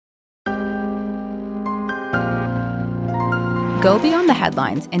Go beyond the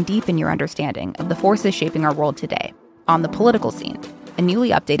headlines and deepen your understanding of the forces shaping our world today on The Political Scene, a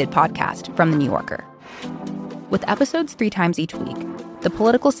newly updated podcast from The New Yorker. With episodes 3 times each week, The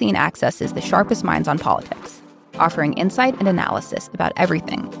Political Scene accesses the sharpest minds on politics, offering insight and analysis about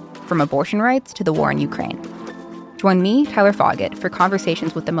everything from abortion rights to the war in Ukraine. Join me, Tyler Foggett, for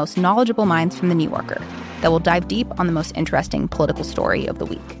conversations with the most knowledgeable minds from The New Yorker that will dive deep on the most interesting political story of the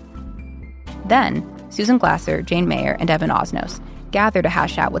week. Then, Susan Glasser, Jane Mayer, and Evan Osnos gather to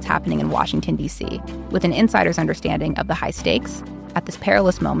hash out what's happening in Washington, D.C., with an insider's understanding of the high stakes at this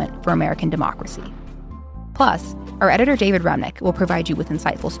perilous moment for American democracy. Plus, our editor David Remnick will provide you with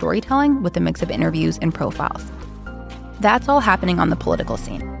insightful storytelling with a mix of interviews and profiles. That's all happening on The Political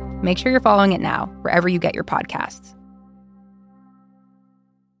Scene. Make sure you're following it now, wherever you get your podcasts.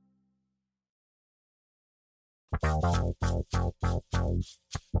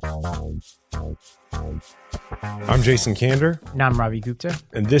 I'm Jason Kander. And I'm Ravi Gupta.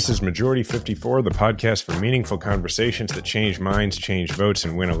 And this is Majority 54, the podcast for meaningful conversations that change minds, change votes,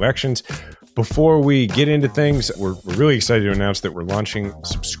 and win elections. Before we get into things, we're really excited to announce that we're launching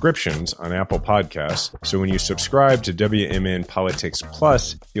subscriptions on Apple Podcasts. So when you subscribe to WMN Politics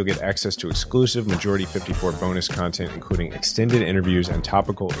Plus, you'll get access to exclusive Majority 54 bonus content, including extended interviews and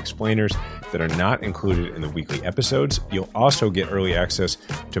topical explainers that are not included in the weekly episodes. You'll also get early access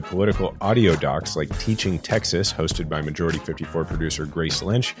to political audio docs like Teaching Texas, hosted by Majority 54 producer Grace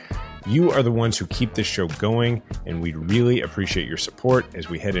Lynch. You are the ones who keep this show going, and we'd really appreciate your support as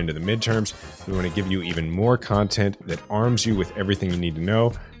we head into the midterms. We want to give you even more content that arms you with everything you need to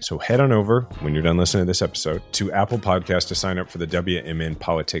know. So head on over, when you're done listening to this episode, to Apple Podcasts to sign up for the WMN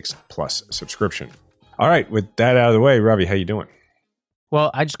Politics Plus subscription. All right, with that out of the way, Ravi, how you doing? Well,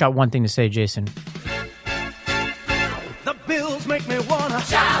 I just got one thing to say, Jason. The Bills make me wanna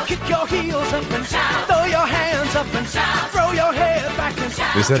shout, kick your heels up and shout, throw your hands up and shout, throw your head back and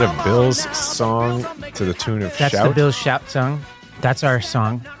shout. Is that a Bills song to the tune of That's Shout? the Bills Shout song. That's our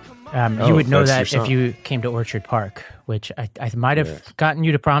song. You would know that if you came to Orchard Park, which I might have gotten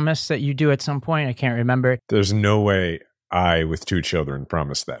you to promise that you do at some point. I can't remember. There's no way I, with 2 children,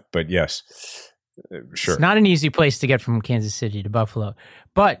 promised that. But yes, sure. It's not an easy place to get from Kansas City to Buffalo.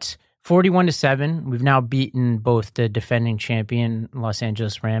 But 41-7, we've now beaten both the defending champion Los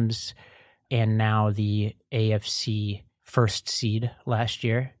Angeles Rams and now the AFC first seed last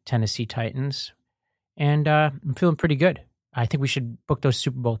year, Tennessee Titans. And I'm feeling pretty good. I think we should book those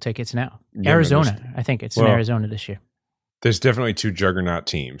Super Bowl tickets now. Yeah, Arizona, I think it's in Arizona this year. There's definitely 2 juggernaut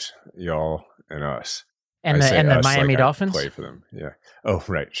teams, y'all and us. And the Miami Dolphins? Play for them, yeah. Oh,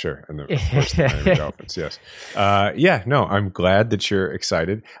 right, sure. And of course, the Miami Dolphins, yes. I'm glad that you're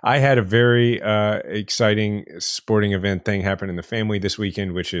excited. I had a very exciting sporting event thing happen in the family this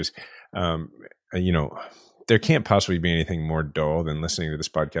weekend, which is, there can't possibly be anything more dull than listening to this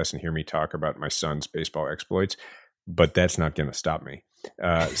podcast and hear me talk about my son's baseball exploits. But that's not going to stop me.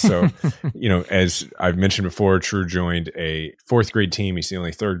 As I've mentioned before, True joined a 4th grade team. He's the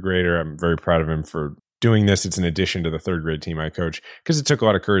only 3rd grader. I'm very proud of him for doing this. It's an addition to the 3rd grade team I coach because it took a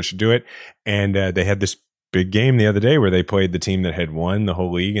lot of courage to do it. And they had this big game the other day where they played the team that had won the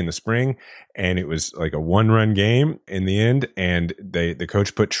whole league in the spring. And it was like a 1-run game in the end. And the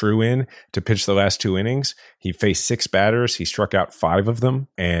coach put True in to pitch the last 2 innings. He faced 6 batters. He struck out 5 of them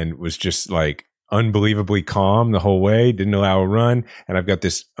and was just like unbelievably calm the whole way, didn't allow a run. And I've got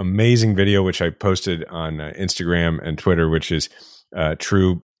this amazing video, which I posted on Instagram and Twitter, which is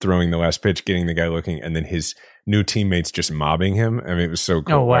True throwing the last pitch, getting the guy looking, and then his new teammates just mobbing him. I mean, it was so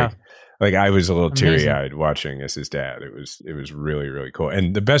cool. Oh, wow. Like I was a little teary-eyed watching as his dad. It was really, really cool.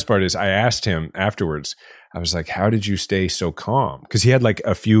 And the best part is I asked him afterwards, I was like, how did you stay so calm? Because he had like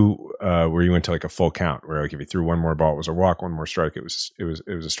a few where he went to like a full count, where like if he threw one more ball, it was a walk, one more strike, it was a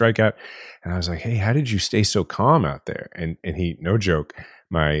strikeout. And I was like, hey, how did you stay so calm out there? And he, no joke,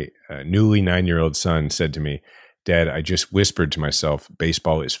 my newly 9-year-old son said to me, Dad, I just whispered to myself,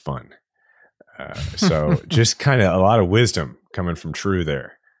 baseball is fun. So just kind of a lot of wisdom coming from True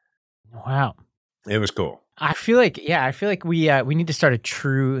there. Wow. It was cool. I feel like we need to start a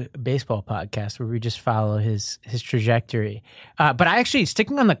True baseball podcast where we just follow his trajectory. But I actually,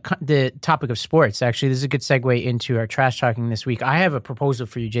 sticking on the topic of sports, actually, this is a good segue into our trash talking this week. I have a proposal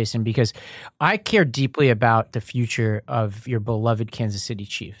for you, Jason, because I care deeply about the future of your beloved Kansas City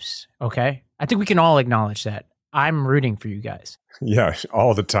Chiefs. Okay, I think we can all acknowledge that. I'm rooting for you guys. Yeah,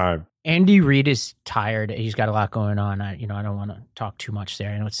 all the time. Andy Reid is tired. He's got a lot going on. I don't want to talk too much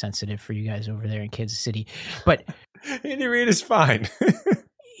there. I know it's sensitive for you guys over there in Kansas City, but Andy Reid is fine.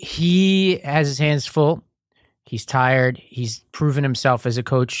 He has his hands full. He's tired. He's proven himself as a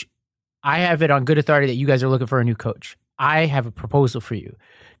coach. I have it on good authority that you guys are looking for a new coach. I have a proposal for you.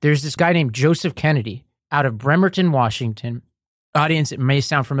 There's this guy named Joseph Kennedy out of Bremerton, Washington. Audience, it may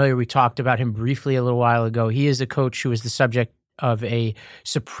sound familiar. We talked about him briefly a little while ago. He is a coach who was the subject of a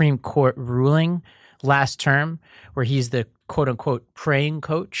Supreme Court ruling last term where he's the quote-unquote praying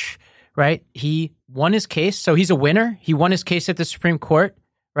coach, right? He won his case. So he's a winner. He won his case at the Supreme Court,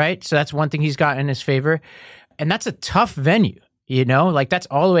 right? So that's one thing he's got in his favor. And that's a tough venue, you know? Like, that's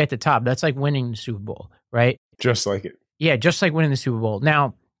all the way at the top. That's like winning the Super Bowl, right? Just like it. Yeah, just like winning the Super Bowl.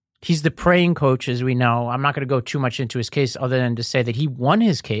 Now, he's the praying coach, as we know. I'm not going to go too much into his case other than to say that he won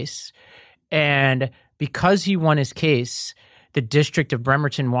his case. And because he won his case, the District of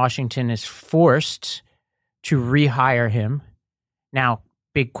Bremerton, Washington is forced to rehire him. Now,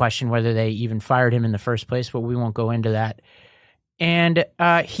 big question whether they even fired him in the first place, but we won't go into that. And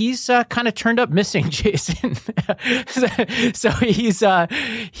he's kind of turned up missing, Jason. So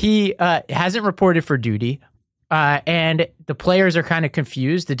he hasn't reported for duty. And the players are kind of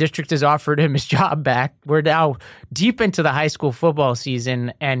confused. The district has offered him his job back. We're now deep into the high school football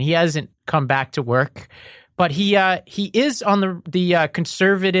season, and he hasn't come back to work. But he is on the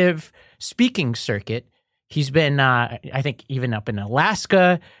conservative speaking circuit. He's been, I think, even up in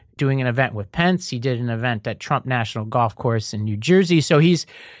Alaska doing an event with Pence. He did an event at Trump National Golf Course in New Jersey. So he's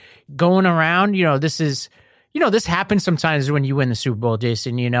going around. This happens sometimes when you win the Super Bowl,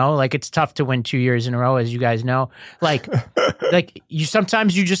 Jason, like it's tough to win 2 years in a row, as you guys know. Like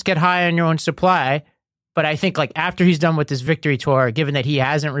sometimes you just get high on your own supply. But I think like after he's done with this victory tour, given that he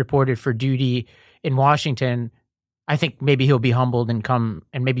hasn't reported for duty in Washington, I think maybe he'll be humbled and come,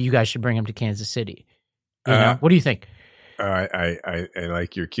 and maybe you guys should bring him to Kansas City. What do you think? I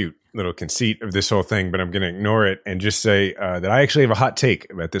like your cute little conceit of this whole thing, but I'm going to ignore it and just say that I actually have a hot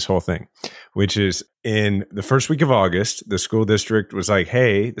take about this whole thing, which is in the first week of August, the school district was like,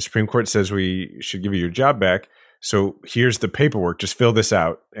 hey, the Supreme Court says we should give you your job back. So here's the paperwork. Just fill this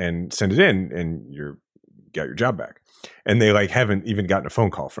out and send it in and you got your job back. And they like haven't even gotten a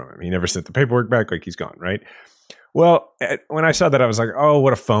phone call from him. He never sent the paperwork back. Like he's gone, right? Well, when I saw that, I was like, oh,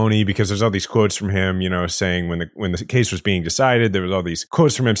 what a phony, because there's all these quotes from him, saying when the case was being decided, there was all these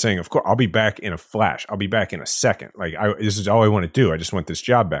quotes from him saying, of course, I'll be back in a flash. I'll be back in a second. Like, this is all I want to do. I just want this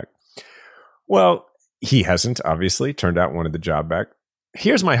job back. Well, he hasn't, obviously. Turned out wanted the job back.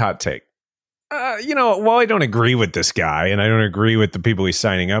 Here's my hot take. While I don't agree with this guy and I don't agree with the people he's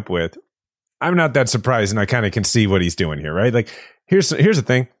signing up with, I'm not that surprised, and I kind of can see what he's doing here, right? Like, here's the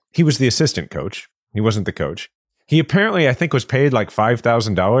thing. He was the assistant coach. He wasn't the coach. He apparently, I think, was paid like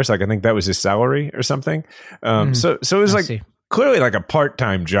 $5,000. Like, I think that was his salary or something. So it was like clearly like a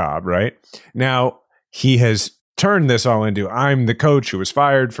part-time job, right? Now, he has turned this all into, I'm the coach who was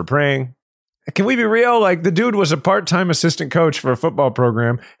fired for praying. Can we be real? Like, the dude was a part-time assistant coach for a football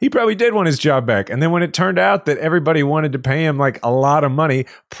program. He probably did want his job back. And then when it turned out that everybody wanted to pay him like a lot of money,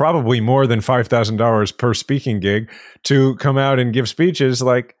 probably more than $5,000 per speaking gig, to come out and give speeches,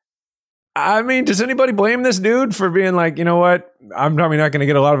 like, I mean, does anybody blame this dude for being like, you know what? I'm probably not going to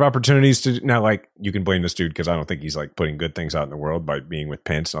get a lot of opportunities to. Now, like, you can blame this dude because I don't think he's like putting good things out in the world by being with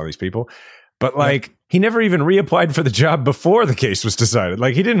Pence and all these people. But like, he never even reapplied for the job before the case was decided.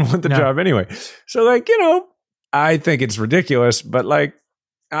 Like, he didn't want the job anyway. So like, I think it's ridiculous. But like,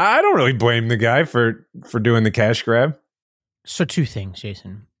 I don't really blame the guy for doing the cash grab. So two things,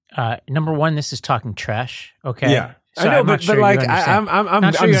 Jason. Number one, this is talking trash. Okay. Yeah. So I know, but like I'm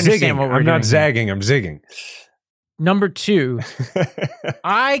zigging. I'm not zagging. I'm zigging. Number two,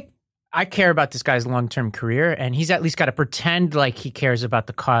 I care about this guy's long-term career, and he's at least got to pretend like he cares about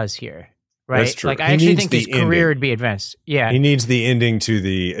the cause here, right? That's true. Like I actually think his career would be advanced. Yeah, he needs the ending to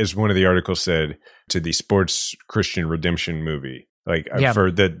the, as one of the articles said, to the sports Christian redemption movie, like for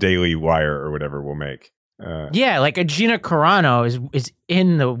the Daily Wire or whatever we'll make. Like a Gina Carano is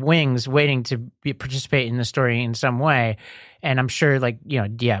in the wings waiting to participate in the story in some way. And I'm sure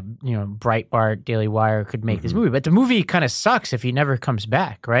Breitbart, Daily Wire could make this movie, but the movie kind of sucks if he never comes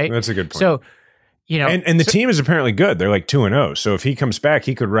back, right? That's a good point. So, and the team is apparently good. They're like 2-0. So if he comes back,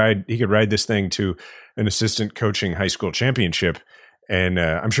 he could ride this thing to an assistant coaching high school championship. And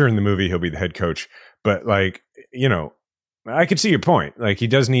I'm sure in the movie he'll be the head coach, but like, I could see your point. Like, he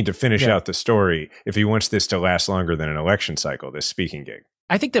does need to finish out the story if he wants this to last longer than an election cycle, this speaking gig.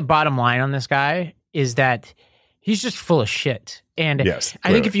 I think the bottom line on this guy is that he's just full of shit. And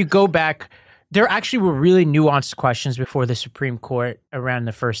I think if you go back, there actually were really nuanced questions before the Supreme Court around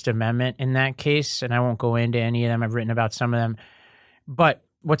the First Amendment in that case. And I won't go into any of them. I've written about some of them. But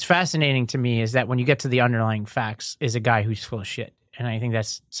what's fascinating to me is that when you get to the underlying facts, is a guy who's full of shit. And I think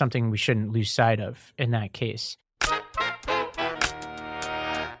that's something we shouldn't lose sight of in that case.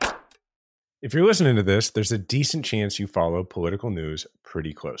 If you're listening to this, there's a decent chance you follow political news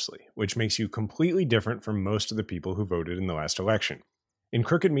pretty closely, which makes you completely different from most of the people who voted in the last election. In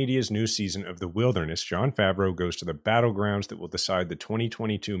Crooked Media's new season of The Wilderness, Jon Favreau goes to the battlegrounds that will decide the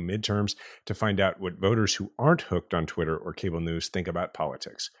 2022 midterms to find out what voters who aren't hooked on Twitter or cable news think about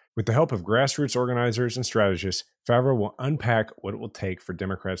politics. With the help of grassroots organizers and strategists, Favreau will unpack what it will take for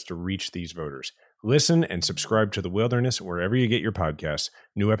Democrats to reach these voters. Listen and subscribe to The Wilderness wherever you get your podcasts.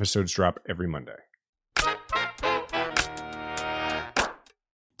 New episodes drop every Monday.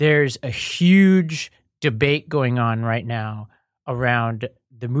 There's a huge debate going on right now around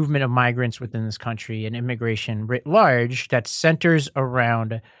the movement of migrants within this country and immigration writ large that centers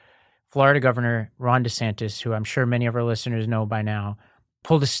around Florida Governor Ron DeSantis, who I'm sure many of our listeners know by now,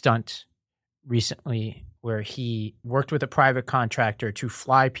 pulled a stunt recently where he worked with a private contractor to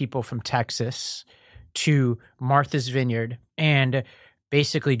fly people from Texas to Martha's Vineyard and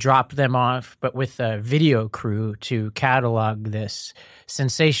basically drop them off, but with a video crew to catalog this,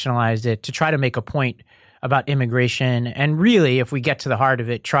 sensationalized it, to try to make a point about immigration. And really, if we get to the heart of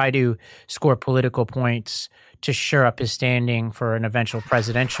it, try to score political points to shore up his standing for an eventual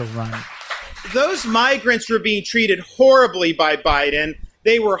presidential run. Those migrants were being treated horribly by Biden.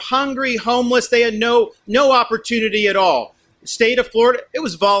 They were hungry, homeless. They had no opportunity at all. The state of Florida, it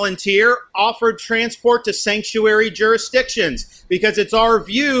was volunteer, offered transport to sanctuary jurisdictions because it's our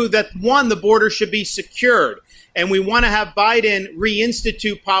view that, one, the border should be secured. And we want to have Biden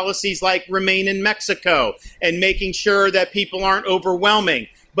reinstitute policies like Remain in Mexico and making sure that people aren't overwhelming.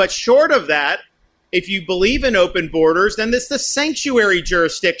 But short of that, if you believe in open borders, then it's the sanctuary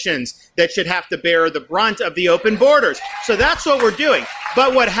jurisdictions that should have to bear the brunt of the open borders. So that's what we're doing.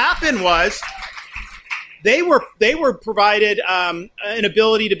 But what happened was they were provided an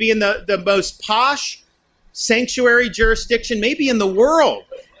ability to be in the most posh sanctuary jurisdiction maybe in the world.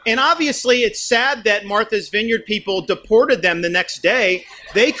 And obviously, it's sad that Martha's Vineyard people deported them the next day.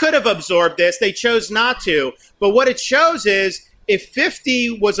 They could have absorbed this. They chose not to. But what it shows is, if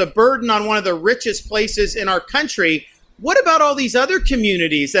 50 was a burden on one of the richest places in our country, what about all these other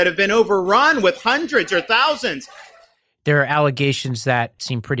communities that have been overrun with hundreds or thousands? There are allegations that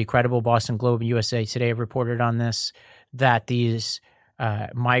seem pretty credible. Boston Globe and USA Today have reported on this, that these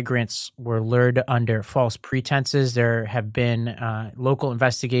migrants were lured under false pretenses. There have been local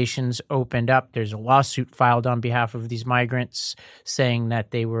investigations opened up. There's a lawsuit filed on behalf of these migrants saying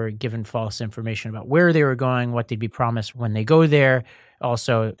that they were given false information about where they were going, what they'd be promised when they go there.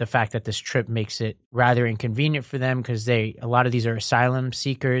 Also, the fact that this trip makes it rather inconvenient for them because a lot of these are asylum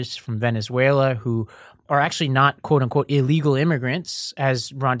seekers from Venezuela who are actually not, quote unquote, illegal immigrants,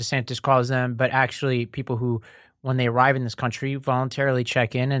 as Ron DeSantis calls them, but actually people who, when they arrive in this country, voluntarily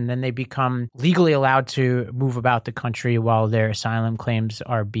check in, and then they become legally allowed to move about the country while their asylum claims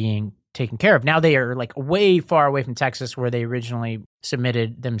are being taken care of. Now they are like way far away from Texas where they originally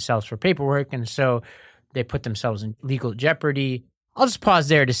submitted themselves for paperwork, and so they put themselves in legal jeopardy. I'll just pause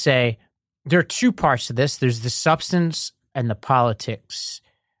there to say there are two parts to this. There's the substance and the politics.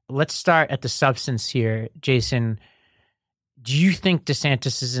 Let's start at the substance here. Jason, do you think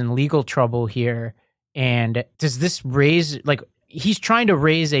DeSantis is in legal trouble here? And does this raise, he's trying to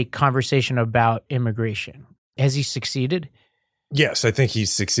raise a conversation about immigration. Has he succeeded? Yes, I think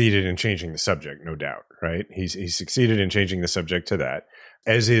he's succeeded in changing the subject, no doubt, right? He's succeeded in changing the subject to that,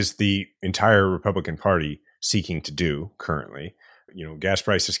 as is the entire Republican Party seeking to do currently. You know, gas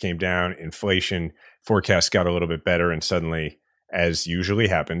prices came down, inflation forecasts got a little bit better, and suddenly, as usually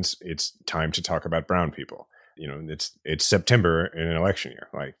happens, it's time to talk about brown people. You know, it's September in an election year.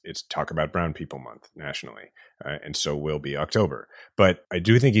 Like, it's Talk About Brown People Month nationally. And so will be October. But I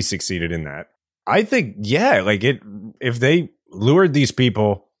do think he succeeded in that. I think, if they lured these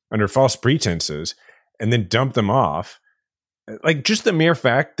people under false pretenses and then dumped them off, like just the mere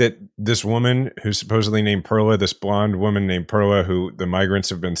fact that this woman who's supposedly named Perla, this blonde woman named Perla, who the migrants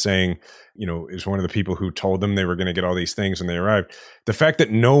have been saying, you know, is one of the people who told them they were going to get all these things when they arrived. The fact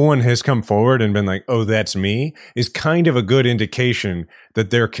that no one has come forward and been like, oh, that's me, is kind of a good indication that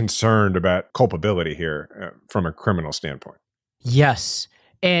they're concerned about culpability here from a criminal standpoint. Yes.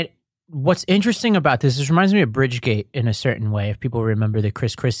 And what's interesting about this reminds me of Bridgegate in a certain way, if people remember the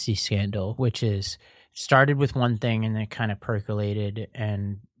Chris Christie scandal, which is started with one thing and then kind of percolated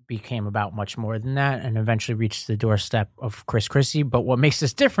and became about much more than that and eventually reached the doorstep of Chris Christie. But what makes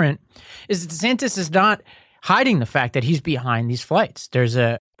this different is that DeSantis is not hiding the fact that he's behind these flights. There's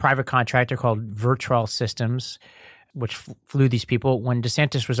a private contractor called Virtual Systems, which flew these people. When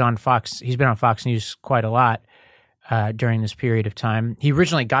DeSantis was on Fox, he's been on Fox News quite a lot during this period of time. He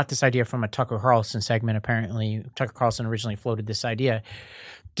originally got this idea from a Tucker Carlson segment, apparently. Tucker Carlson originally floated this idea.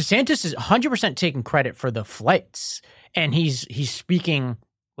 DeSantis is 100% taking credit for the flights, and he's speaking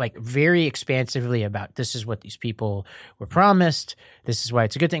like very expansively about this is what these people were promised. This is why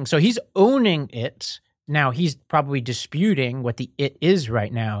it's a good thing. So he's owning it. Now he's probably disputing what the it is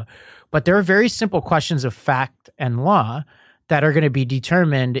right now, but there are very simple questions of fact and law that are going to be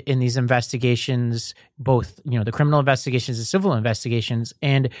determined in these investigations, both, the criminal investigations and civil investigations.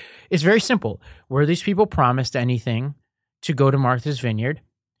 And it's very simple. Were these people promised anything to go to Martha's Vineyard?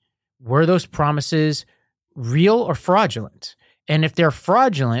 Were those promises real or fraudulent? And if they're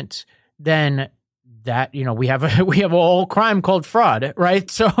fraudulent, then that, we have a whole crime called fraud, right?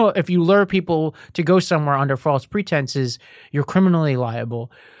 So if you lure people to go somewhere under false pretenses, you're criminally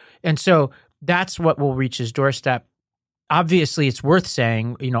liable. And so that's what will reach his doorstep. Obviously, it's worth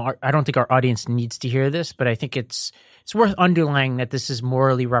saying, I don't think our audience needs to hear this, but I think it's worth underlining that this is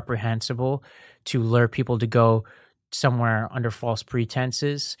morally reprehensible to lure people to go somewhere under false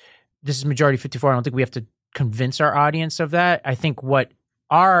pretenses. This is Majority 54. I don't think we have to convince our audience of that. I think what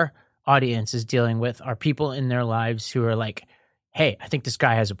our audience is dealing with are people in their lives who are like, hey, I think this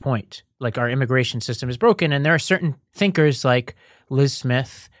guy has a point. Like, our immigration system is broken. And there are certain thinkers like Liz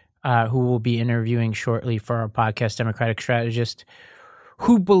Smith, who we'll be interviewing shortly for our podcast, Democratic Strategist,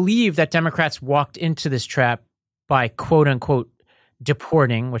 who believe that Democrats walked into this trap by quote unquote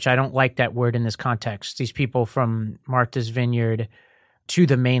deporting, which I don't like that word in this context, these people from Martha's Vineyard to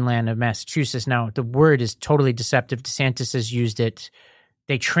the mainland of Massachusetts. Now, the word is totally deceptive. DeSantis has used it.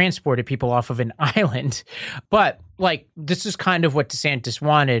 They transported people off of an island. But this is kind of what DeSantis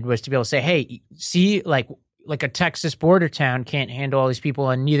wanted, was to be able to say, hey, see, like a Texas border town can't handle all these people,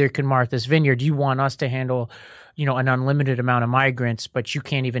 and neither can Martha's Vineyard. You want us to handle, an unlimited amount of migrants, but you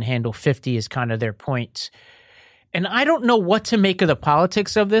can't even handle 50 is kind of their point. And I don't know what to make of the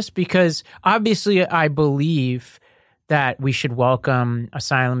politics of this, because obviously I believe that we should welcome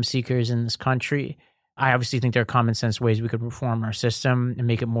asylum seekers in this country. I obviously think there are common sense ways we could reform our system and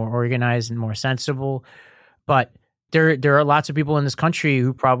make it more organized and more sensible. But there are lots of people in this country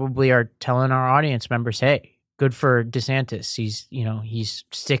who probably are telling our audience members, hey, good for DeSantis. He's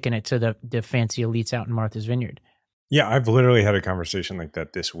sticking it to the fancy elites out in Martha's Vineyard. Yeah, I've literally had a conversation like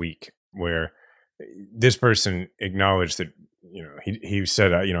that this week where this person acknowledged that, he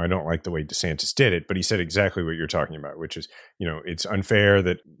said, I don't like the way DeSantis did it, but he said exactly what you're talking about, which is, it's unfair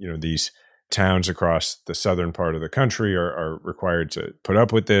that, these towns across the southern part of the country are required to put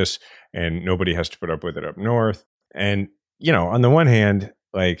up with this, and nobody has to put up with it up north. And, on the one hand,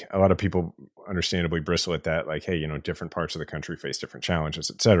 like, a lot of people understandably bristle at that, like, hey, different parts of the country face different challenges,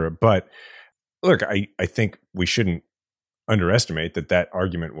 et cetera. But look, I think we shouldn't underestimate that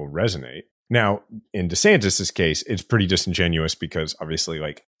argument will resonate. Now, in DeSantis's case, it's pretty disingenuous because obviously,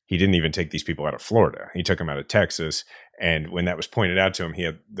 like, he didn't even take these people out of Florida. He took them out of Texas. And when that was pointed out to him, he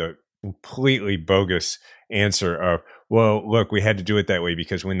had the completely bogus answer of, well, look, we had to do it that way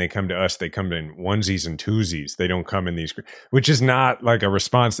because when they come to us, they come in onesies and twosies. They don't come in these, which is not like a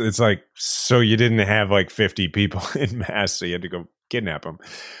response. It's like, so you didn't have like 50 people in mass, so you had to go kidnap them.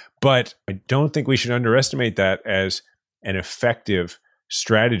 But I don't think we should underestimate that as an effective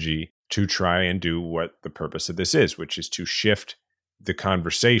strategy to try and do what the purpose of this is, which is to shift the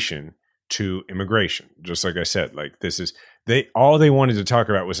conversation to immigration. Just like I said, like, this is, all they wanted to talk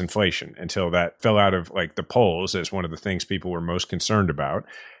about was inflation until that fell out of like the polls as one of the things people were most concerned about,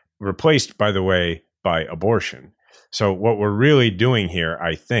 replaced, by the way, by abortion. So what we're really doing here,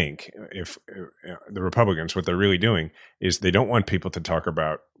 I think, if the Republicans, what they're really doing is they don't want people to talk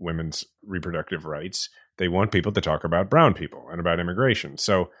about women's reproductive rights. They want people to talk about brown people and about immigration.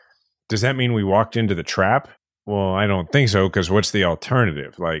 So does that mean we walked into the trap? Well, I don't think so, because what's the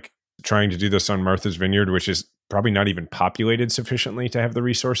alternative? Like, trying to do this on Martha's Vineyard, which is probably not even populated sufficiently to have the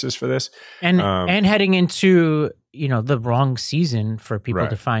resources for this. And heading into, the wrong season for people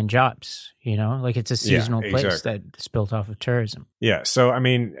to find jobs, like, it's a seasonal place that's built off of tourism. Yeah. So, I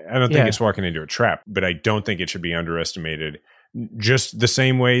mean, I don't think it's walking into a trap, but I don't think it should be underestimated. Just the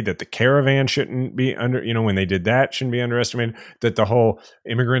same way that the caravan shouldn't be when they did that, shouldn't be underestimated, that the whole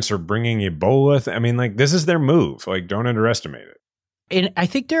immigrants are bringing Ebola. I mean, like, this is their move. Like, don't underestimate it. And I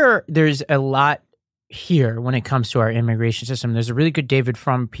think there's a lot here when it comes to our immigration system. There's a really good David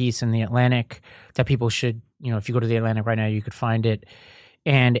Frum piece in The Atlantic that people should, if you go to The Atlantic right now, you could find it.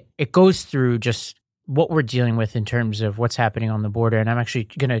 And it goes through just what we're dealing with in terms of what's happening on the border. And I'm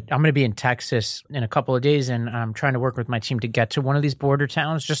going to be in Texas in a couple of days, and I'm trying to work with my team to get to one of these border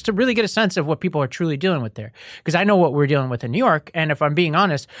towns just to really get a sense of what people are truly dealing with there. Because I know what we're dealing with in New York. And if I'm being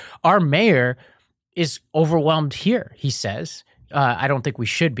honest, our mayor is overwhelmed here, he says. I don't think we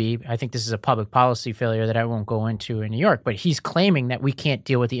should be. I think this is a public policy failure that I won't go into in New York, but he's claiming that we can't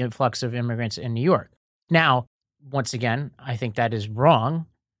deal with the influx of immigrants in New York. Now, once again, I think that is wrong,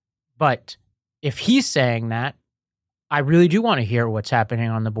 but if he's saying that, I really do want to hear what's happening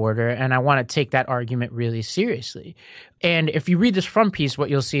on the border, and I want to take that argument really seriously. And if you read this front piece, what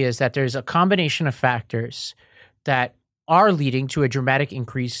you'll see is that there's a combination of factors that are leading to a dramatic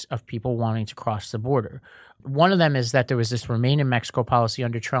increase of people wanting to cross the border. One of them is that there was this Remain in Mexico policy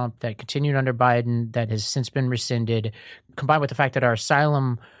under Trump that continued under Biden that has since been rescinded, combined with the fact that our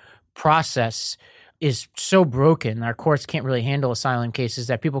asylum process is so broken, our courts can't really handle asylum cases,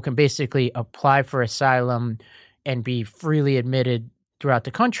 that people can basically apply for asylum and be freely admitted throughout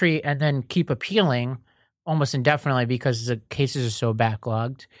the country and then keep appealing almost indefinitely because the cases are so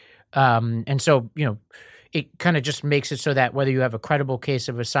backlogged. And so, it kind of just makes it so that whether you have a credible case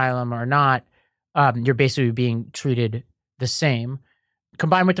of asylum or not, you're basically being treated the same.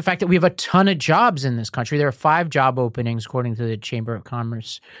 Combined with the fact that we have a ton of jobs in this country. There are 5 job openings, according to the Chamber of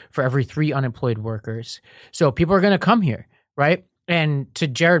Commerce, for every 3 unemployed workers. So people are going to come here, right? And to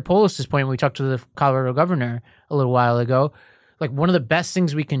Jared Polis's point, when we talked to the Colorado governor a little while ago, like one of the best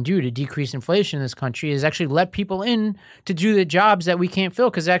things we can do to decrease inflation in this country is actually let people in to do the jobs that we can't fill,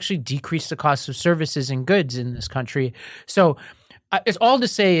 because it actually decrease the cost of services and goods in this country. So it's all to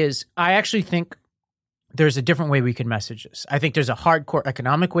say is I actually think there's a different way we can message this. I think there's a hardcore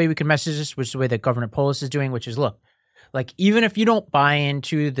economic way we can message this, which is the way that Governor Polis is doing, which is, look, like even if you don't buy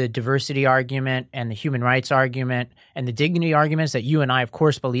into the diversity argument and the human rights argument and the dignity arguments that you and I, of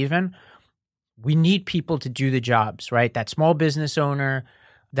course, believe in, we need people to do the jobs, right? That small business owner,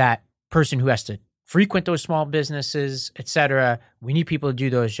 that person who has to frequent those small businesses, et cetera. We need people to do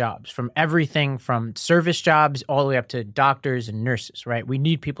those jobs, from everything from service jobs all the way up to doctors and nurses, right? We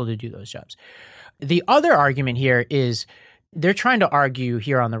need people to do those jobs. The other argument here is they're trying to argue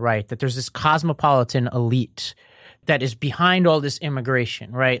here on the right that there's this cosmopolitan elite that is behind all this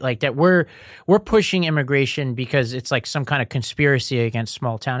immigration, right? Like that we're pushing immigration because it's like some kind of conspiracy against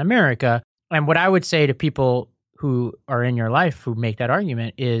small town America. And what I would say to people who are in your life who make that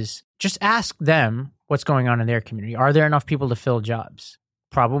argument is just ask them what's going on in their community. Are there enough people to fill jobs?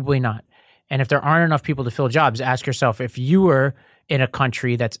 Probably not. And if there aren't enough people to fill jobs, ask yourself, if you were in a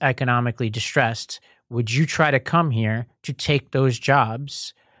country that's economically distressed, would you try to come here to take those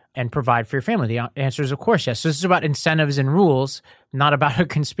jobs and provide for your family? The answer is, of course, yes. So this is about incentives and rules, not about a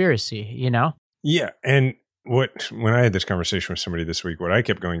conspiracy, Yeah. And when I had this conversation with somebody this week, what I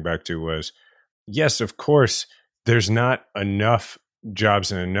kept going back to was, yes, of course, there's not enough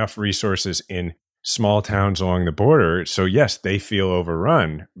jobs and enough resources in small towns along the border. So yes, they feel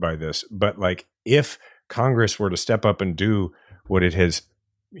overrun by this. But like if Congress were to step up and do what it has,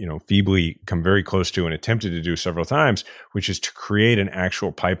 feebly come very close to and attempted to do several times, which is to create an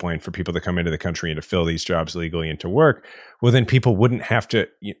actual pipeline for people to come into the country and to fill these jobs legally and to work, well, then people wouldn't have to,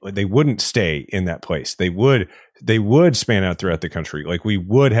 they wouldn't stay in that place. They would span out throughout the country. Like we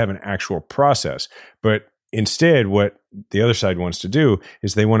would have an actual process. But instead, what the other side wants to do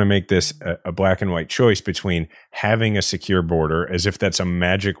is they want to make this a black and white choice between having a secure border, as if that's a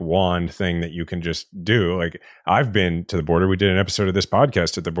magic wand thing that you can just do. Like I've been to the border. We did an episode of this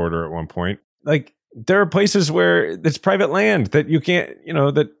podcast at the border at one point. Like there are places where it's private land that you can't,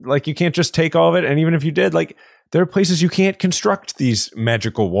 that like you can't just take all of it. And even if you did, like there are places you can't construct these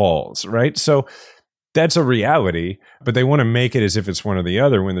magical walls, right? So that's a reality, but they want to make it as if it's one or the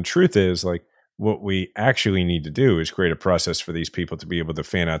other, when the truth is like, what we actually need to do is create a process for these people to be able to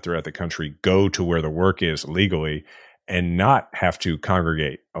fan out throughout the country, go to where the work is legally, and not have to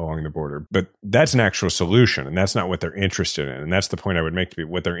congregate along the border. But that's an actual solution, and that's not what they're interested in. And that's the point I would make to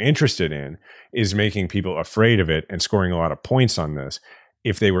people. What they're interested in is making people afraid of it and scoring a lot of points on this.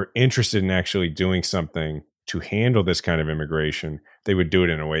 If they were interested in actually doing something to handle this kind of immigration, they would do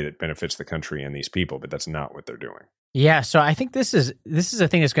it in a way that benefits the country and these people. But that's not what they're doing. Yeah, so I think this is a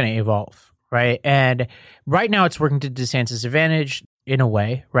thing that's going to evolve. Right. And right now it's working to DeSantis' advantage in a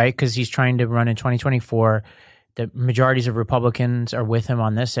way, right? Because he's trying to run in 2024. The majorities of Republicans are with him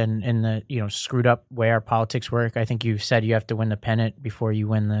on this, and in the screwed up way our politics work. I think you said you have to win the pennant before you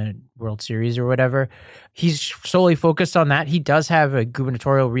win the World Series or whatever. He's solely focused on that. He does have a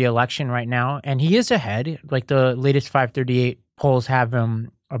gubernatorial reelection right now, and he is ahead. Like the latest 538 polls have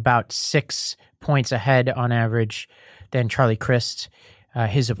him about 6 points ahead on average than Charlie Crist,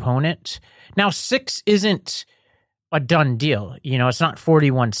 his opponent. Now, 6 isn't a done deal. It's not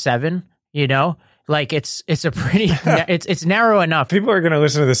 41-7, Like it's a pretty it's narrow enough. People are going to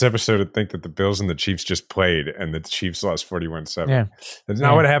listen to this episode and think that the Bills and the Chiefs just played and the Chiefs lost 41-7. Yeah. That's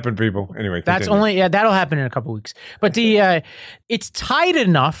not what happened, people. Anyway, that's continue. that'll happen in a couple weeks. But the it's tight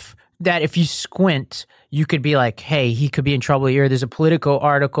enough that if you squint, you could be like, hey, he could be in trouble here. There's a Politico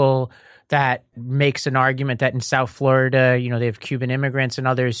article that makes an argument that in South Florida, they have Cuban immigrants and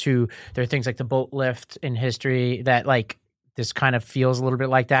others who there are things like the boat lift in history that like this kind of feels a little bit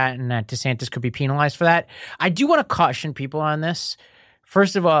like that, and that DeSantis could be penalized for that. I do want to caution people on this.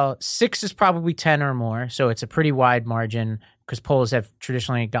 First of all, 6 is probably 10 or more, so it's a pretty wide margin because polls have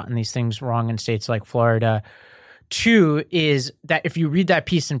traditionally gotten these things wrong in states like Florida. 2 is that if you read that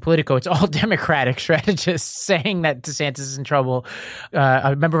piece in Politico, it's all Democratic strategists saying that DeSantis is in trouble.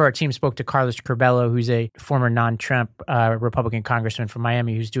 A member of our team spoke to Carlos Curbelo, who's a former non-Trump Republican congressman from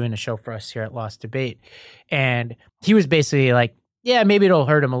Miami who's doing a show for us here at Lost Debate. And he was basically like, yeah, maybe it'll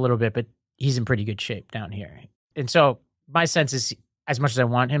hurt him a little bit, but he's in pretty good shape down here. And so my sense is, as much as I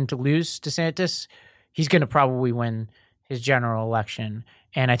want him to lose DeSantis, he's going to probably win his general election.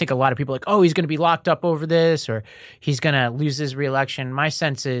 And I think a lot of people are like, oh, he's going to be locked up over this or he's going to lose his reelection. My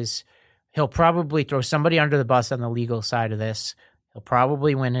sense is he'll probably throw somebody under the bus on the legal side of this. He'll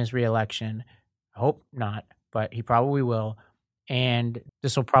probably win his reelection. I hope not, but he probably will. And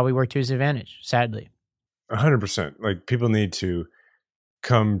this will probably work to his advantage, sadly. 100%. Like, people need to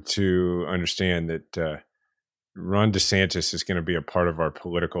come to understand that Ron DeSantis is going to be a part of our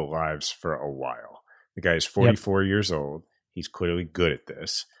political lives for a while. The guy is 44 years old. He's clearly good at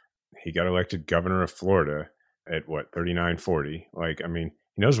this. He got elected governor of Florida at 39, 40. Like, I mean,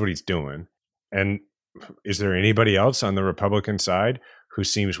 he knows what he's doing. And is there anybody else on the Republican side who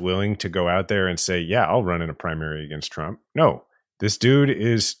seems willing to go out there and say, yeah, I'll run in a primary against Trump? No, this dude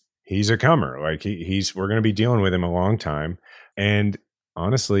he's a comer. Like we're going to be dealing with him a long time. And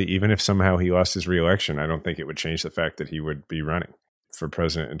honestly, even if somehow he lost his reelection, I don't think it would change the fact that he would be running for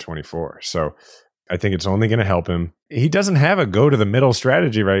president in 24. So I think it's only going to help him. He doesn't have a go to the middle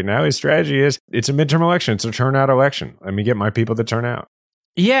strategy right now. His strategy is it's a midterm election. It's a turnout election. Let me get my people to turn out.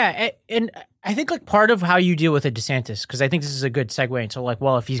 Yeah. And I think like part of how you deal with a DeSantis, because I think this is a good segue into like,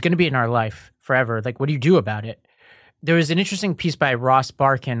 well, if he's going to be in our life forever, like what do you do about it? There was an interesting piece by Ross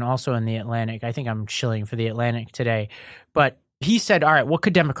Barkan, also in The Atlantic. I think I'm shilling for The Atlantic today. But he said, all right, what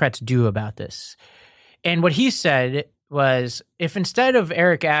could Democrats do about this? And what he said was, if instead of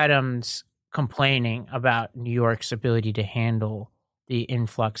Eric Adams complaining about New York's ability to handle the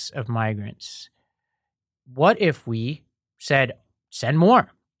influx of migrants, what if we said, send more?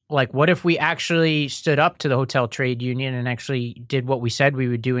 Like, what if we actually stood up to the hotel trade union and actually did what we said we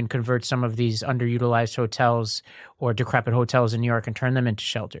would do and convert some of these underutilized hotels or decrepit hotels in New York and turn them into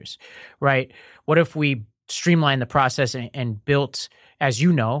shelters, right? What if we streamlined the process and built, as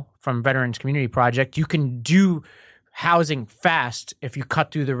you know, from Veterans Community Project, you can do housing fast if you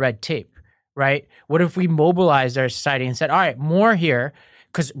cut through the red tape, right? What if we mobilized our society and said, all right, more here?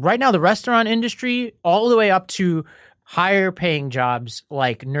 Because right now the restaurant industry, all the way up to higher paying jobs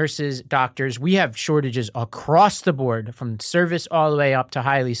like nurses, doctors, we have shortages across the board from service all the way up to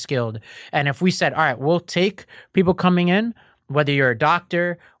highly skilled. And if we said, all right, we'll take people coming in, whether you're a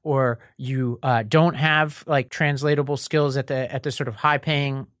doctor or you don't have like translatable skills at the sort of high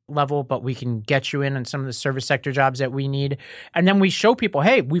paying level, but we can get you in some of the service sector jobs that we need. And then we show people,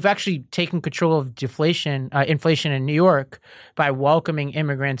 hey, we've actually taken control of inflation in New York by welcoming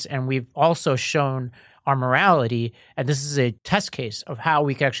immigrants. And we've also shown our morality. And this is a test case of how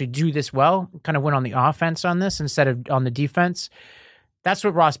we can actually do this well, kind of win on the offense on this instead of on the defense. That's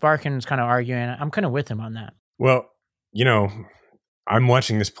what Ross Barkan is kind of arguing. I'm kind of with him on that. Well, you know, I'm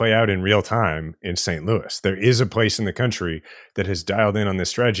watching this play out in real time in St. Louis. There is a place in the country that has dialed in on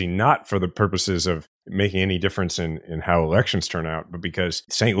this strategy, not for the purposes of making any difference in how elections turn out, but because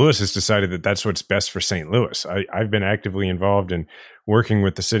St. Louis has decided that that's what's best for St. Louis. I've been actively involved in working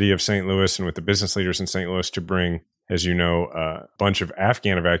with the city of St. Louis and with the business leaders in St. Louis to bring, as you know, a bunch of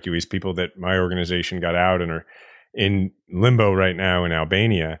Afghan evacuees, people that my organization got out and are in limbo right now in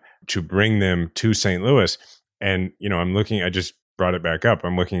Albania, to bring them to St. Louis. And, you know, I just brought it back up.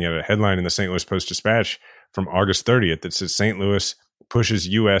 I'm looking at a headline in the St. Louis Post-Dispatch from August 30th that says St. Louis pushes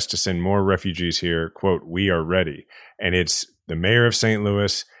U.S. to send more refugees here. Quote, we are ready. And it's the mayor of St.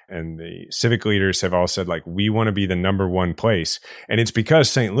 Louis and the civic leaders have all said, like, we want to be the number one place. And it's because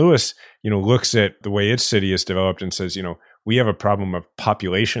St. Louis, you know, looks at the way its city is developed and says, you know, we have a problem of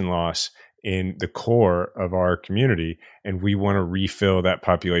population loss in the core of our community, and we want to refill that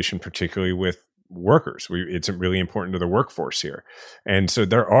population, particularly with workers. It's really important to the workforce here. And so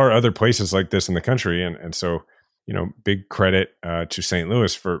there are other places like this in the country. And so, you know, big credit to St.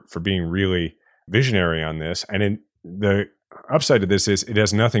 Louis for being really visionary on this. And the upside of this is it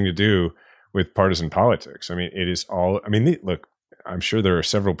has nothing to do with partisan politics. I mean, it is all, I mean, look, I'm sure there are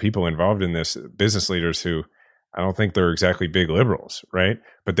several people involved in this, business leaders who I don't think they're exactly big liberals, right?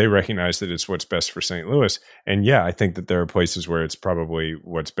 But they recognize that it's what's best for St. Louis. And yeah, I think that there are places where it's probably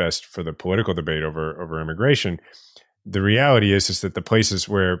what's best for the political debate over immigration. The reality is that the places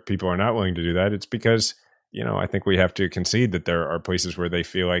where people are not willing to do that, it's because, I think we have to concede that there are places where they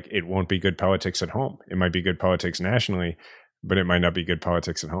feel like it won't be good politics at home. It might be good politics nationally, but it might not be good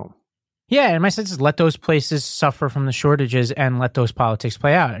politics at home. Yeah, and my sense is let those places suffer from the shortages and let those politics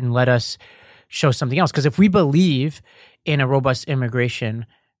play out and let us show something else. Because if we believe in a robust immigration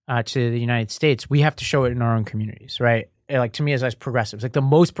to the United States, we have to show it in our own communities, right? Like to me, as progressives, like the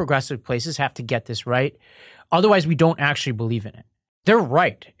most progressive places have to get this right. Otherwise, we don't actually believe in it. They're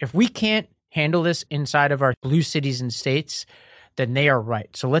right. If we can't handle this inside of our blue cities and states, then they are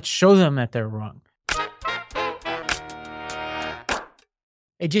right. So let's show them that they're wrong.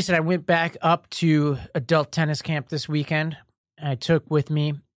 Hey, Jason, I went back up to adult tennis camp this weekend. I took with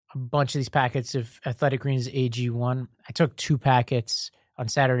me a bunch of these packets of Athletic Greens AG1. I took 2 packets on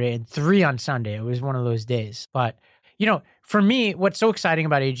Saturday and 3 on Sunday. It was one of those days. But, for me, what's so exciting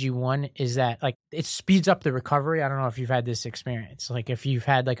about AG1 is that it speeds up the recovery. I don't know if you've had this experience. Like if you've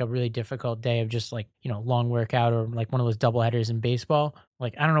had a really difficult day of just long workout or one of those doubleheaders in baseball. I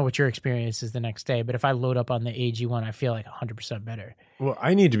don't know what your experience is the next day, but if I load up on the AG1, I feel 100% better. Well,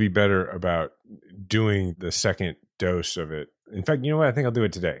 I need to be better about doing the second dose of it. In fact, you know what? I think I'll do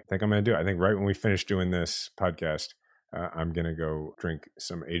it today. I think I'm going to do it. I think right when we finish doing this podcast, I'm going to go drink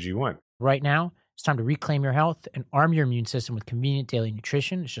some AG1. Right now, it's time to reclaim your health and arm your immune system with convenient daily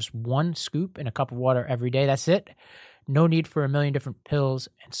nutrition. It's just 1 scoop in a cup of water every day. That's it. No need for a million different pills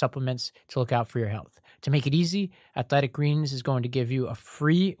and supplements to look out for your health. To make it easy, Athletic Greens is going to give you a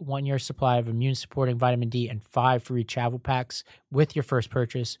free 1-year supply of immune-supporting vitamin D and 5 free travel packs with your first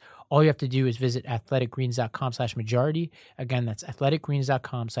purchase. All you have to do is visit athleticgreens.com/majority. Again, that's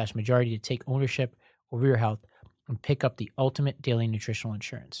athleticgreens.com/majority to take ownership over your health and pick up the ultimate daily nutritional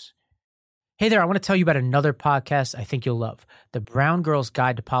insurance. Hey there, I want to tell you about another podcast I think you'll love, The Brown Girls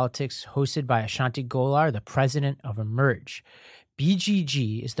Guide to Politics, hosted by Ashanti Golar, the president of Emerge.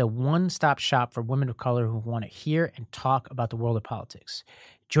 BGG is the one-stop shop for women of color who want to hear and talk about the world of politics.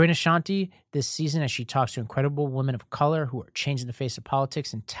 Join Ashanti this season as she talks to incredible women of color who are changing the face of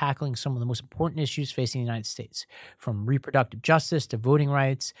politics and tackling some of the most important issues facing the United States, from reproductive justice to voting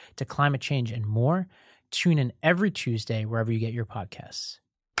rights to climate change and more. Tune in every Tuesday wherever you get your podcasts.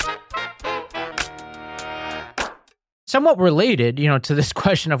 Somewhat related, to this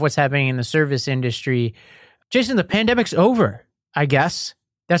question of what's happening in the service industry, Jason, the pandemic's over, I guess.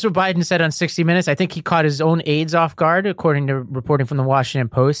 That's what Biden said on 60 Minutes. I think he caught his own aides off guard, according to reporting from the Washington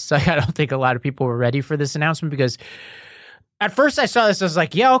Post. So I don't think a lot of people were ready for this announcement because at first I saw this, I was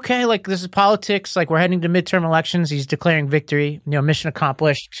like, yeah, okay, this is politics. We're heading to midterm elections. He's declaring victory. Mission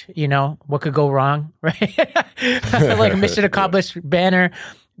accomplished. What could go wrong, right? A mission accomplished banner,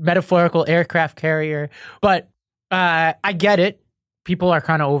 metaphorical aircraft carrier. But I get it. People are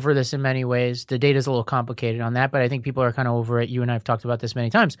kind of over this in many ways. The data's a little complicated on that, but I think people are kind of over it. You and I have talked about this many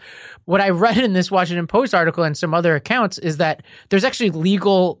times. What I read in this Washington Post article and some other accounts is that there's actually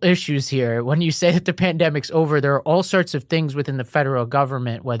legal issues here. When you say that the pandemic's over, there are all sorts of things within the federal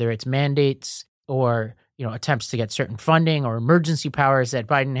government, whether it's mandates or attempts to get certain funding or emergency powers that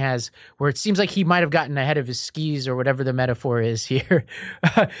Biden has, where it seems like he might have gotten ahead of his skis or whatever the metaphor is here.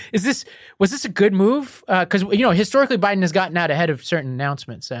 Was this a good move? Because, historically Biden has gotten out ahead of certain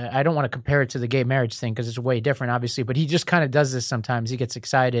announcements. I don't want to compare it to the gay marriage thing because it's way different, obviously, but he just kind of does this sometimes. He gets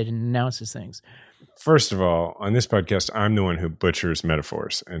excited and announces things. First of all, on this podcast, I'm the one who butchers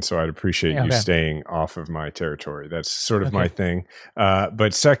metaphors. And so I'd appreciate you staying off of my territory. That's sort of my thing.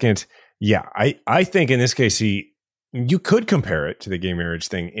 But second, yeah, I think in this case, you could compare it to the gay marriage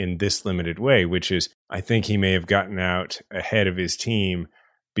thing in this limited way, which is I think he may have gotten out ahead of his team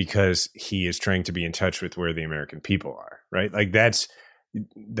because he is trying to be in touch with where the American people are, right? That's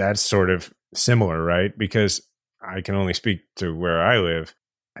sort of similar, right? Because I can only speak to where I live.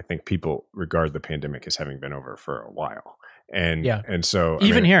 I think people regard the pandemic as having been over for a while. And so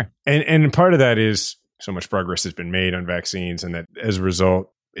even here. And part of that is so much progress has been made on vaccines and that as a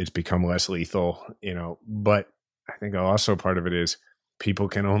result, it's become less lethal, but I think also part of it is people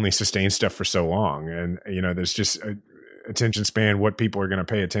can only sustain stuff for so long. And, there's just attention span, what people are going to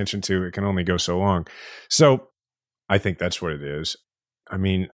pay attention to. It can only go so long. So I think that's what it is. I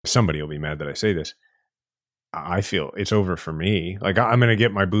mean, somebody will be mad that I say this. I feel it's over for me. Like, I'm going to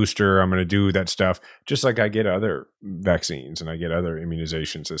get my booster. I'm going to do that stuff just like I get other vaccines and I get other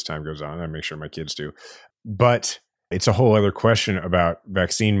immunizations as time goes on. I make sure my kids do. But it's a whole other question about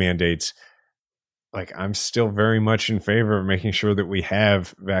vaccine mandates. Like, I'm still very much in favor of making sure that we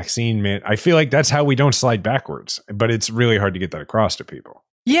have I feel like that's how we don't slide backwards, but it's really hard to get that across to people.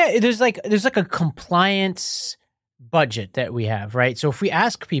 Yeah, there's like a compliance budget that we have, right? So if we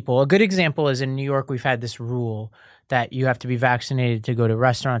ask people, a good example is in New York, we've had this rule that you have to be vaccinated to go to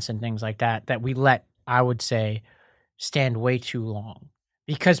restaurants and things like that we let, I would say, stand way too long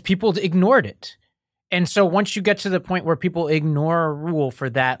because people ignored it. And so once you get to the point where people ignore a rule for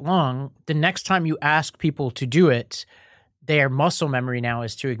that long, the next time you ask people to do it, their muscle memory now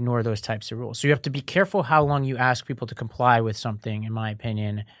is to ignore those types of rules. So you have to be careful how long you ask people to comply with something, in my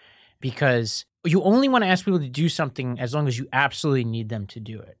opinion, because you only want to ask people to do something as long as you absolutely need them to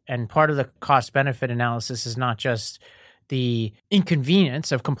do it. And part of the cost-benefit analysis is not just the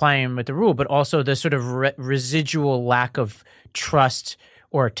inconvenience of complying with the rule, but also the sort of residual lack of trust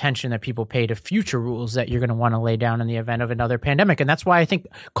or attention that people pay to future rules that you're going to want to lay down in the event of another pandemic. And that's why I think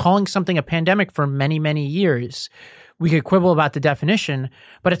calling something a pandemic for many, many years, we could quibble about the definition,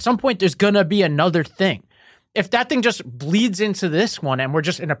 but at some point there's going to be another thing. If that thing just bleeds into this one and we're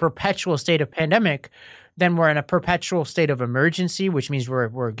just in a perpetual state of pandemic, then we're in a perpetual state of emergency, which means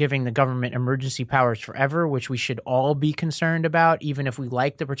we're giving the government emergency powers forever, which we should all be concerned about, even if we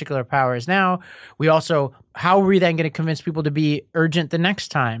like the particular powers now. We also, how are we then going to convince people to be urgent the next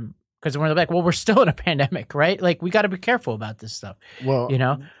time? Because we're like, well, we're still in a pandemic, right? Like, we got to be careful about this stuff. Well, you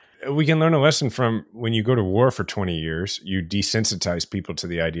know? We can learn a lesson from when you go to war for 20 years, you desensitize people to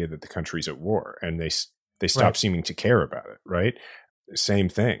the idea that the country's at war, and they stop seeming to care about it, right? Same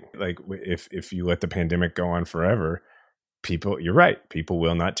thing. Like, if you let the pandemic go on forever, you're right, people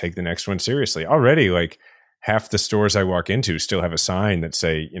will not take the next one seriously. Already, like, half the stores I walk into still have a sign that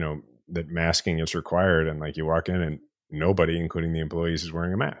say, that masking is required. And like, you walk in and nobody, including the employees, is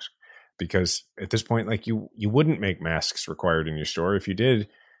wearing a mask. Because at this point, like, you wouldn't make masks required in your store. If you did,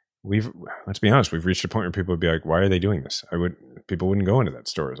 let's be honest, we've reached a point where people would be like, why are they doing this? People wouldn't go into that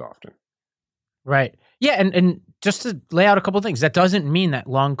store as often. Right. Yeah. And just to lay out a couple of things, that doesn't mean that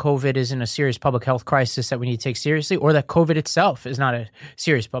long COVID isn't a serious public health crisis that we need to take seriously, or that COVID itself is not a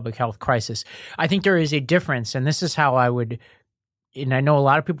serious public health crisis. I think there is a difference. And this is how and I know a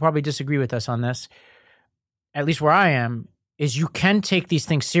lot of people probably disagree with us on this, at least where I am, is you can take these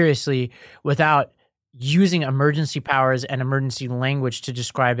things seriously without using emergency powers and emergency language to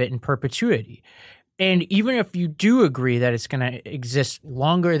describe it in perpetuity. And even if you do agree that it's going to exist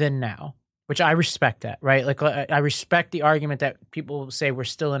longer than now, which I respect that, right? Like, I respect the argument that people say we're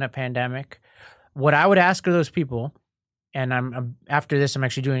still in a pandemic. What I would ask of those people, and I'm after this, I'm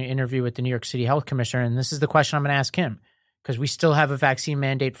actually doing an interview with the New York City Health Commissioner, and this is the question I'm going to ask him, because we still have a vaccine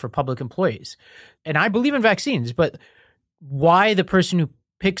mandate for public employees. And I believe in vaccines, but why the person who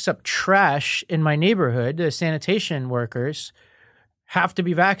picks up trash in my neighborhood, the sanitation workers, have to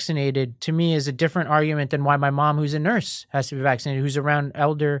be vaccinated, to me, is a different argument than why my mom, who's a nurse, has to be vaccinated, who's around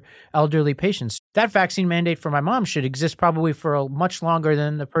elderly patients. That vaccine mandate for my mom should exist probably for much longer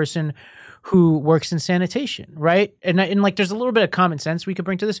than the person who works in sanitation, right? And like, there's a little bit of common sense we could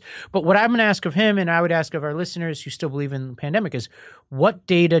bring to this. But what I'm going to ask of him, and I would ask of our listeners who still believe in the pandemic, is what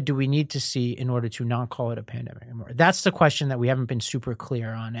data do we need to see in order to not call it a pandemic anymore? That's the question that we haven't been super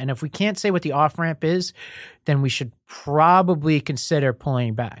clear on. And if we can't say what the off-ramp is, then we should probably consider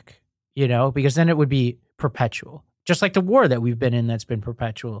pulling back, because then it would be perpetual. Just like the war that we've been in that's been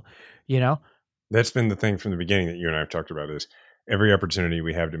perpetual, That's been the thing from the beginning that you and I have talked about, is every opportunity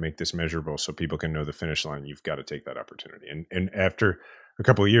we have to make this measurable so people can know the finish line, you've got to take that opportunity. And after a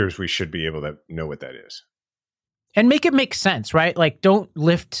couple of years, we should be able to know what that is. And make it make sense, right? Like, don't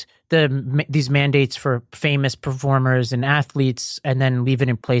lift these mandates for famous performers and athletes and then leave it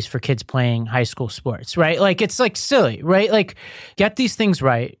in place for kids playing high school sports, right? Like, it's like silly, right? Like, get these things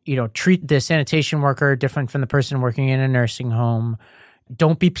right. Treat the sanitation worker different from the person working in a nursing home.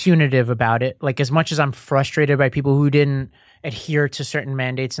 Don't be punitive about it. Like, as much as I'm frustrated by people who didn't adhere to certain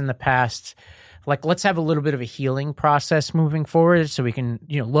mandates in the past, like, let's have a little bit of a healing process moving forward so we can,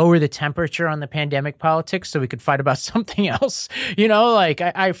 lower the temperature on the pandemic politics so we could fight about something else. Like,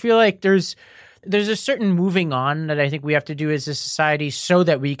 I feel like there's a certain moving on that I think we have to do as a society so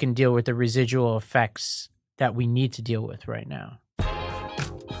that we can deal with the residual effects that we need to deal with right now.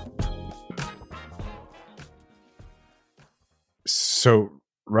 So,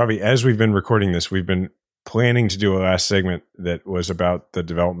 Ravi, as we've been recording this, we've been planning to do a last segment that was about the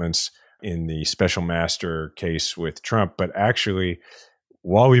developments in the special master case with Trump. But actually,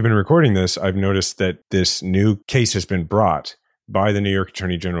 while we've been recording this, I've noticed that this new case has been brought by the New York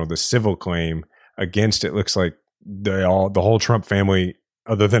Attorney General, the civil claim against, it looks like, the whole Trump family,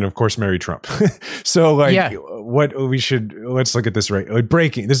 other than, of course, Mary Trump. So, let's look at this, right?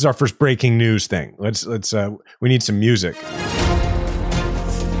 Breaking. This is our first breaking news thing. We need some music.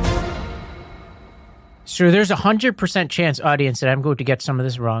 So there's 100% chance, audience, that I'm going to get some of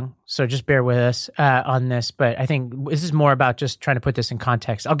this wrong. So just bear with us on this. But I think this is more about just trying to put this in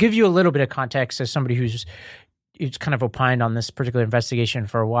context. I'll give you a little bit of context as somebody who's kind of opined on this particular investigation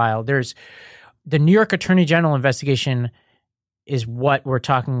for a while. There's the New York Attorney General investigation is what we're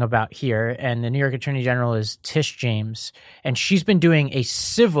talking about here. And the New York Attorney General is Tish James. And she's been doing a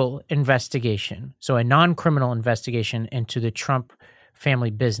civil investigation, so a non-criminal investigation into the Trump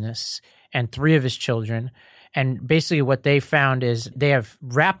family business and 3 of his children. And basically what they found is they have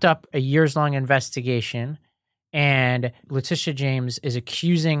wrapped up a years-long investigation, and Letitia James is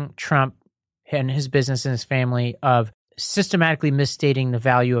accusing Trump and his business and his family of systematically misstating the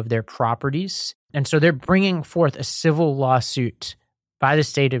value of their properties. And so they're bringing forth a civil lawsuit by the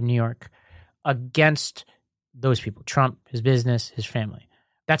state of New York against those people, Trump, his business, his family.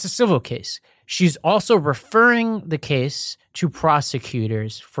 That's a civil case. She's also referring the case to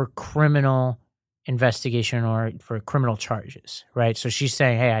prosecutors for criminal investigation or for criminal charges, right? So she's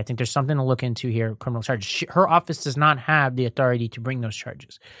saying, hey, I think there's something to look into here, criminal charges. Her office does not have the authority to bring those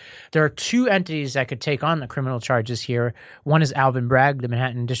charges. There are 2 entities that could take on the criminal charges here. One is Alvin Bragg, the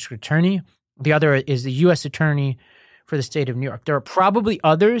Manhattan District Attorney. The other is the U.S. Attorney for the state of New York. There are probably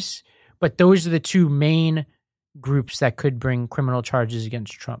others, but those are the 2 main groups that could bring criminal charges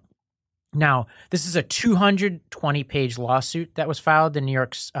against Trump. Now, this is a 220-page lawsuit that was filed in New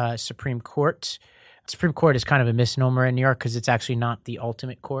York's Supreme Court. Supreme Court is kind of a misnomer in New York because it's actually not the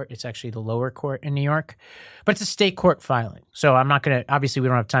ultimate court. It's actually the lower court in New York. But it's a state court filing. So I'm not going to – obviously, we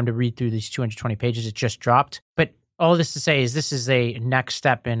don't have time to read through these 220 pages. It just dropped. But all this to say is this is a next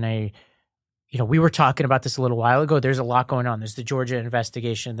step in a – we were talking about this a little while ago. There's a lot going on. There's the Georgia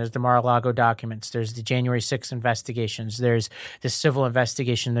investigation. There's the Mar-a-Lago documents. There's the January 6th investigations. There's the civil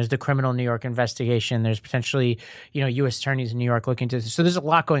investigation. There's the criminal New York investigation. There's potentially, U.S. attorneys in New York looking to this. So there's a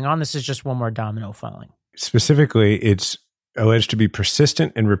lot going on. This is just one more domino falling. Specifically, it's alleged to be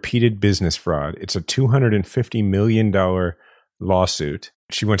persistent and repeated business fraud. It's a $250 million lawsuit.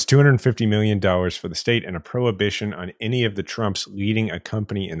 She wants $250 million for the state and a prohibition on any of the Trumps leading a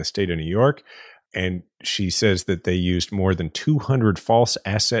company in the state of New York. And she says that they used more than 200 false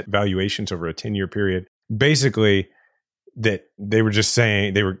asset valuations over a 10-year period. Basically, that they were just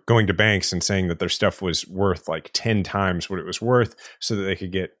saying, they were going to banks and saying that their stuff was worth like 10 times what it was worth so that they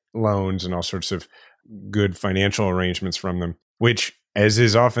could get loans and all sorts of good financial arrangements from them, which, as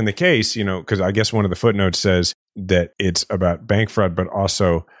is often the case, because I guess one of the footnotes says that it's about bank fraud, but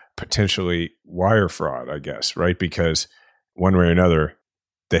also potentially wire fraud, I guess, right? Because one way or another,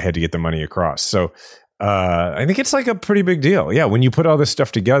 they had to get the money across. So I think it's like a pretty big deal. Yeah, when you put all this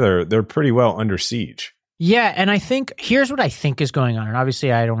stuff together, they're pretty well under siege. Yeah, and I think here's what I think is going on. And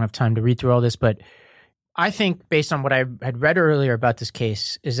obviously, I don't have time to read through all this, but I think based on what I had read earlier about this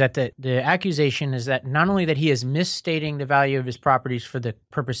case is that the accusation is that not only that he is misstating the value of his properties for the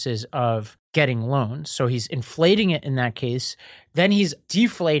purposes of getting loans, so he's inflating it in that case, then he's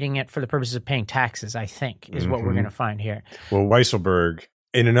deflating it for the purposes of paying taxes, I think, is what we're going to find here. Well, Weisselberg,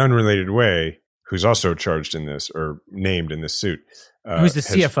 in an unrelated way, who's also charged in this or named in this suit. Who's the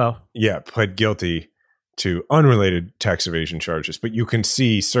CFO? Yeah, pled guilty to unrelated tax evasion charges. But you can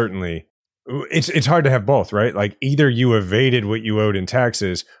see certainly it's hard to have both, right? Like either you evaded what you owed in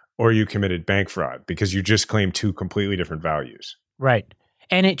taxes or you committed bank fraud because you just claimed 2 completely different values. Right.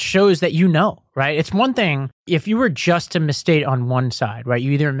 And it shows that right? It's one thing if you were just to misstate on one side, right?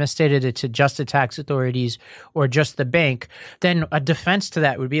 You either misstated it to just the tax authorities or just the bank, then a defense to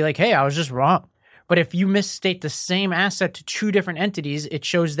that would be like, hey, I was just wrong. But if you misstate the same asset to 2 different entities, it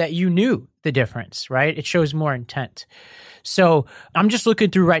shows that you knew the difference, right? It shows more intent. So I'm just looking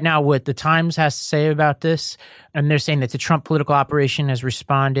through right now what the Times has to say about this. And they're saying that the Trump political operation has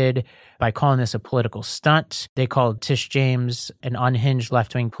responded by calling this a political stunt. They called Tish James an unhinged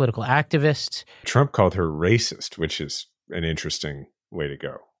left-wing political activist. Trump called her racist, which is an interesting way to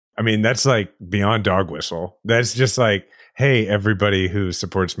go. I mean, that's like beyond dog whistle. That's just like, hey, everybody who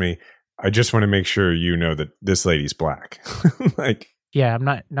supports me, I just want to make sure you know that this lady's black. Yeah,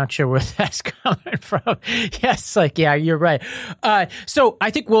 I'm not sure where that's coming from. Yes, yeah, you're right. So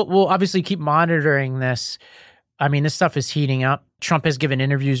I think we'll obviously keep monitoring this. I mean, this stuff is heating up. Trump has given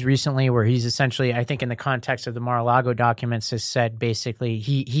interviews recently where he's essentially, I think in the context of the Mar-a-Lago documents, has said basically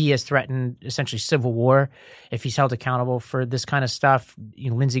he has threatened essentially civil war if he's held accountable for this kind of stuff.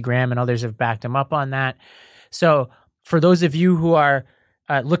 Lindsey Graham and others have backed him up on that. So for those of you who are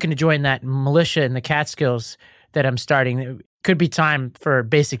looking to join that militia in the Catskills that I'm starting, it could be time for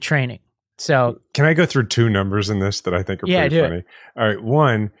basic training. So can I go through two numbers in this that I think are pretty funny? All right.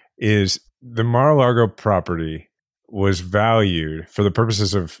 One is the Mar-a-Lago property was valued for the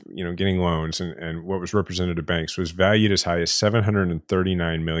purposes of, getting loans and what was represented to banks was valued as high as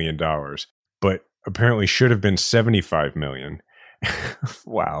 $739 million, but apparently should have been $75 million.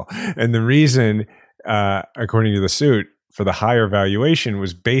 Wow. And the reason, according to the suit, for the higher valuation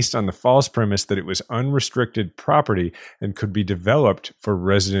was based on the false premise that it was unrestricted property and could be developed for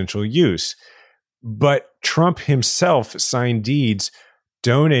residential use. But Trump himself signed deeds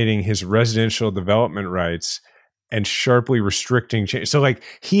donating his residential development rights and sharply restricting change. So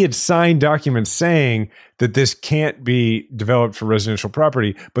he had signed documents saying that this can't be developed for residential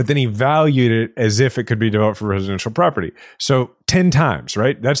property, but then he valued it as if it could be developed for residential property. So 10 times,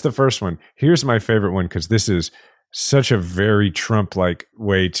 right? That's the first one. Here's my favorite one, because this is such a very Trump-like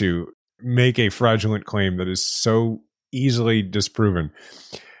way to make a fraudulent claim that is so easily disproven.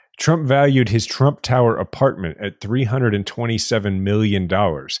 Trump valued his Trump Tower apartment at $327 million.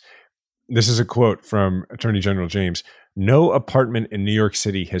 This is a quote from Attorney General James. No apartment in New York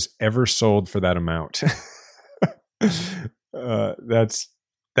City has ever sold for that amount. That's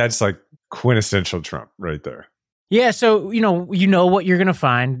like quintessential Trump right there. Yeah, so you know what you're going to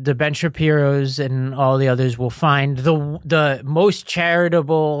find. The Ben Shapiro's and all the others will find the most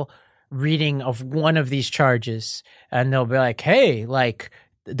charitable reading of one of these charges, and they'll be like, "Hey,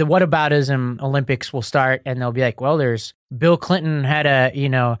 the whataboutism Olympics will start," and they'll be like, "Well, there's Bill Clinton had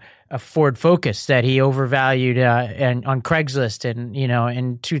a Ford Focus that he overvalued and on Craigslist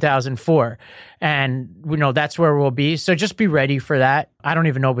in 2004, and that's where we'll be. So just be ready for that. I don't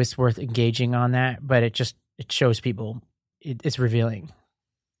even know if it's worth engaging on that, but it shows people it's revealing.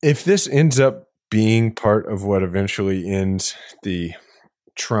 If this ends up being part of what eventually ends the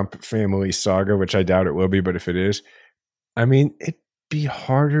Trump family saga, which I doubt it will be, but if it is, I mean, it'd be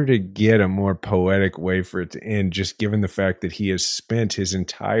harder to get a more poetic way for it to end, just given the fact that he has spent his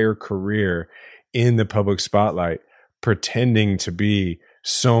entire career in the public spotlight pretending to be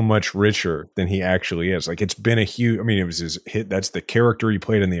so much richer than he actually is. It's been a huge, it was his hit. That's the character he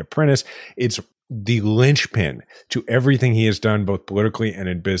played in The Apprentice. It's the linchpin to everything he has done, both politically and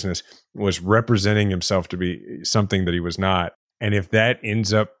in business, was representing himself to be something that he was not. And if that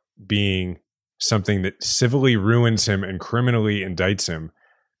ends up being something that civilly ruins him and criminally indicts him,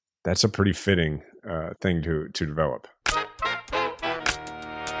 that's a pretty fitting thing to develop.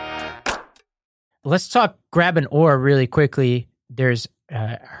 Let's talk grab an oar really quickly. There's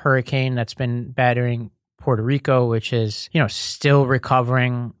a hurricane that's been battering Puerto Rico, which is, still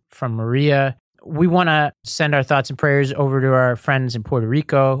recovering from Maria. We want to send our thoughts and prayers over to our friends in Puerto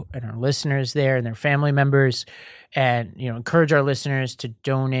Rico and our listeners there and their family members, and encourage our listeners to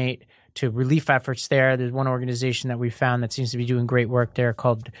donate to relief efforts there. There's one organization that we found that seems to be doing great work there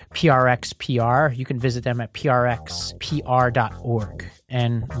called PRXPR. You can visit them at prxpr.org,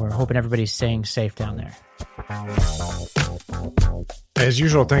 and we're hoping everybody's staying safe down there. As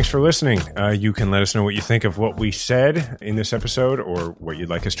usual, thanks for listening. You can let us know what you think of what we said in this episode or what you'd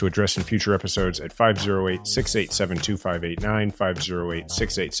like us to address in future episodes at 508-687-2589,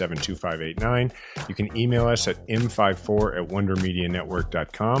 508-687-2589. You can email us at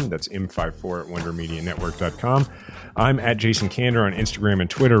m54@wondermedianetwork.com. That's m54@wondermedianetwork.com. I'm at Jason Kander on Instagram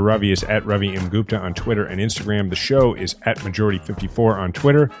and Twitter. Ravi is at Ravi M. Gupta on Twitter and Instagram. The show is at Majority54 on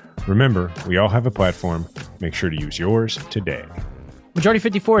Twitter. Remember, we all have a platform. Make sure to use yours today. Majority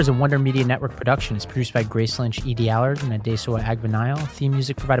 54 is a Wonder Media Network production. It's produced by Grace Lynch, Edie Allard, and Adesowa Agbanile. Theme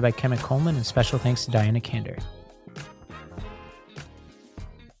music provided by Kemet Coleman, and special thanks to Diana Kander.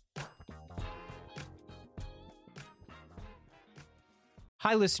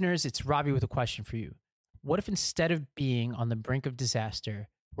 Hi, listeners. It's Robbie with a question for you. What if instead of being on the brink of disaster,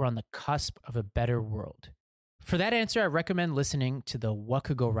 we're on the cusp of a better world? For that answer, I recommend listening to the What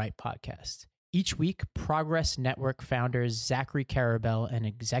Could Go Right podcast. Each week, Progress Network founders Zachary Karabell and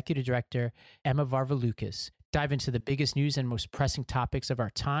Executive Director Emma Varvaloucas dive into the biggest news and most pressing topics of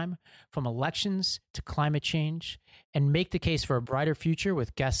our time, from elections to climate change, and make the case for a brighter future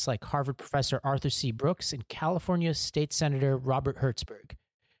with guests like Harvard professor Arthur C. Brooks and California State Senator Robert Hertzberg.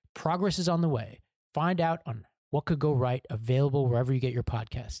 Progress is on the way. Find out on What Could Go Right, available wherever you get your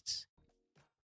podcasts.